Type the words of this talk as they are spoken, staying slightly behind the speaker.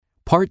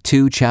Part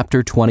 2,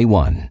 Chapter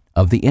 21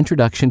 of the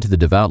Introduction to the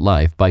Devout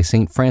Life by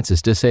St.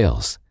 Francis de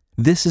Sales.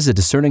 This is a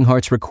Discerning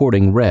Hearts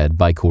recording read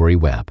by Corey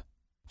Webb.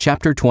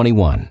 Chapter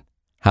 21.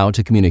 How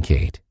to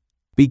Communicate.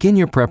 Begin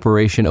your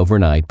preparation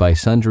overnight by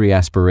sundry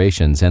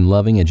aspirations and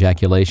loving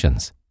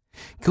ejaculations.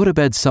 Go to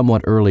bed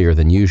somewhat earlier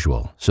than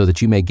usual so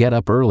that you may get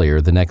up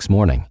earlier the next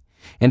morning.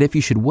 And if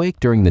you should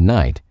wake during the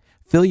night,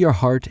 fill your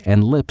heart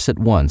and lips at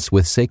once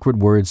with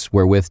sacred words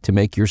wherewith to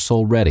make your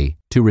soul ready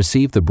to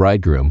receive the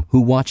bridegroom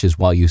who watches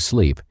while you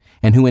sleep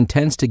and who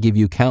intends to give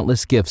you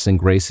countless gifts and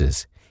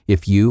graces,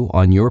 if you,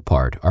 on your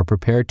part, are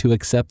prepared to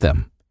accept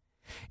them.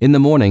 In the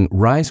morning,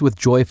 rise with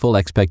joyful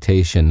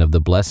expectation of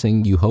the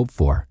blessing you hope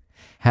for,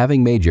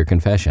 having made your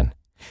confession.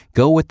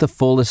 Go with the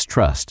fullest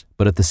trust,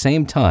 but at the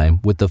same time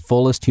with the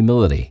fullest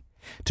humility,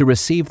 to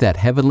receive that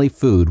heavenly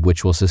food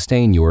which will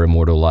sustain your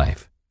immortal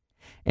life.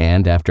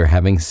 And after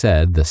having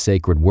said the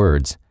sacred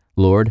words,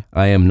 "Lord,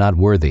 I am not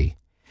worthy,"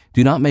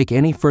 do not make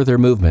any further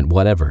movement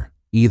whatever,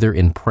 either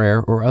in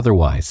prayer or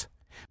otherwise,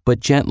 but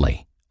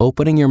gently,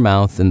 opening your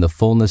mouth in the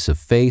fullness of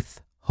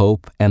faith,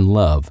 hope, and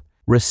love,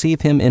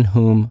 receive him in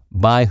whom,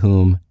 by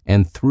whom,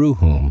 and through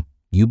whom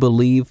you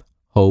believe,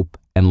 hope,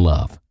 and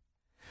love.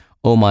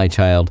 O my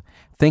child,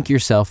 think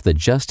yourself that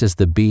just as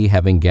the bee,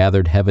 having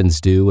gathered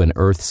heaven's dew and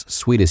earth's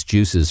sweetest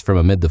juices from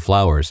amid the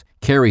flowers,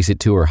 carries it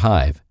to her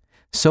hive,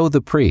 so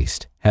the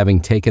priest, having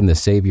taken the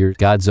Savior,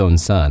 God's own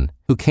Son,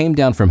 who came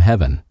down from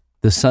heaven,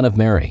 the Son of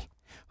Mary,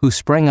 who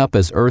sprang up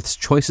as earth's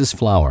choicest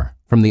flower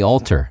from the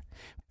altar,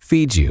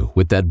 feeds you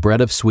with that bread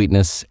of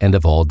sweetness and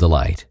of all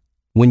delight.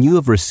 When you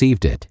have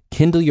received it,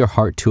 kindle your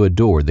heart to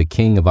adore the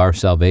King of our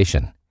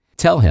salvation.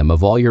 Tell him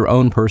of all your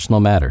own personal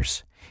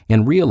matters,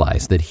 and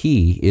realize that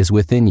he is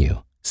within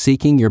you,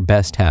 seeking your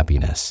best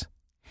happiness.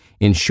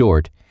 In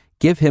short,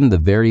 give him the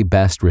very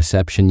best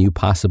reception you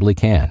possibly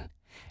can,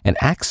 and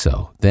act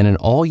so that in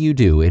all you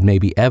do it may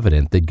be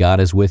evident that God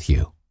is with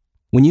you.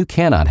 When you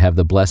cannot have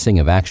the blessing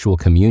of actual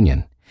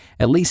communion,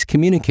 at least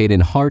communicate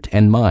in heart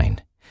and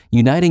mind,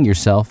 uniting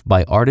yourself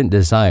by ardent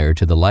desire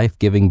to the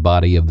life-giving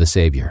body of the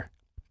Savior.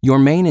 Your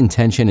main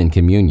intention in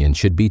communion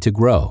should be to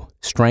grow,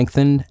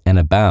 strengthen, and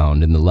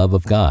abound in the love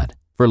of God.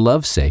 For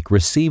love's sake,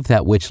 receive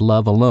that which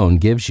love alone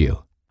gives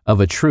you.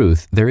 Of a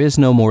truth, there is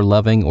no more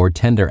loving or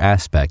tender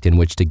aspect in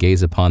which to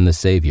gaze upon the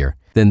Savior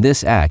than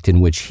this act in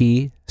which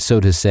he, so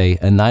to say,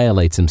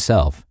 annihilates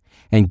himself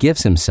and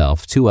gives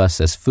himself to us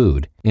as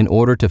food in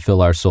order to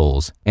fill our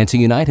souls and to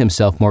unite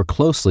himself more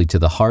closely to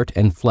the heart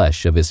and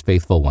flesh of his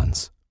faithful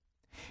ones.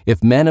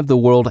 If men of the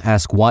world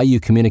ask why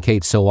you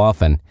communicate so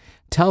often,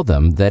 tell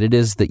them that it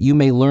is that you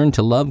may learn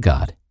to love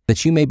God,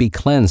 that you may be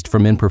cleansed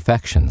from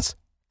imperfections,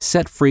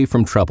 set free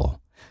from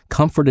trouble,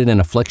 comforted in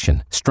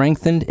affliction,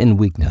 strengthened in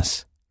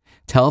weakness.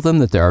 Tell them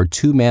that there are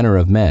two manner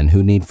of men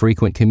who need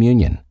frequent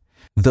communion: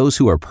 those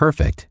who are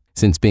perfect,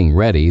 since being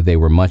ready they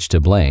were much to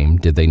blame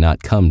did they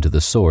not come to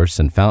the source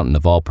and fountain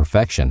of all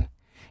perfection,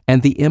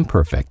 and the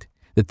imperfect,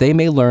 that they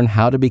may learn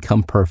how to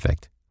become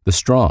perfect, the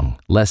strong,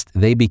 lest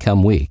they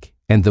become weak,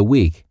 and the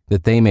weak,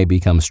 that they may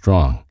become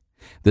strong,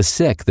 the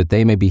sick, that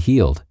they may be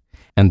healed,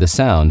 and the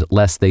sound,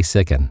 lest they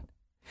sicken.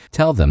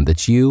 Tell them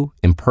that you,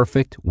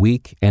 imperfect,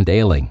 weak, and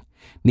ailing,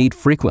 need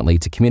frequently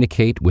to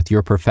communicate with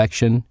your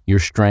perfection, your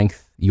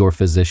strength, your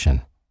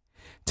physician.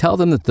 Tell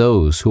them that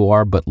those who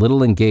are but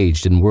little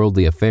engaged in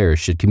worldly affairs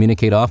should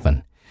communicate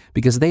often,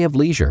 because they have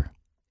leisure,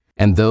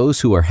 and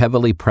those who are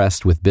heavily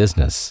pressed with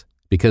business,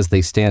 because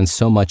they stand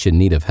so much in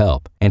need of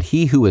help, and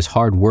he who is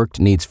hard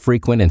worked needs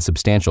frequent and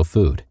substantial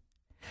food.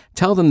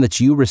 Tell them that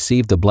you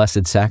receive the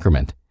Blessed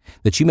Sacrament,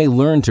 that you may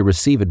learn to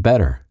receive it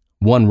better.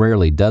 One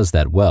rarely does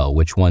that well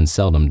which one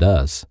seldom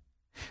does.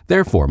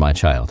 Therefore, my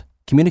child,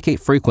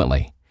 communicate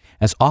frequently,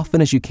 as often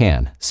as you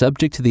can,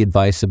 subject to the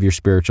advice of your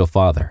spiritual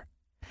father.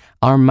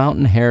 Our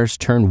mountain hares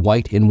turn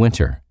white in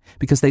winter,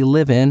 because they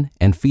live in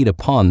and feed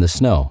upon the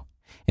snow,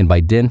 and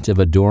by dint of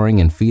adoring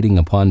and feeding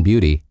upon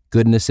beauty,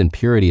 goodness, and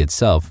purity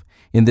itself,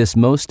 in this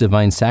most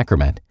divine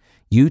sacrament,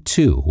 you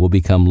too will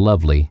become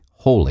lovely,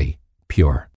 holy, pure.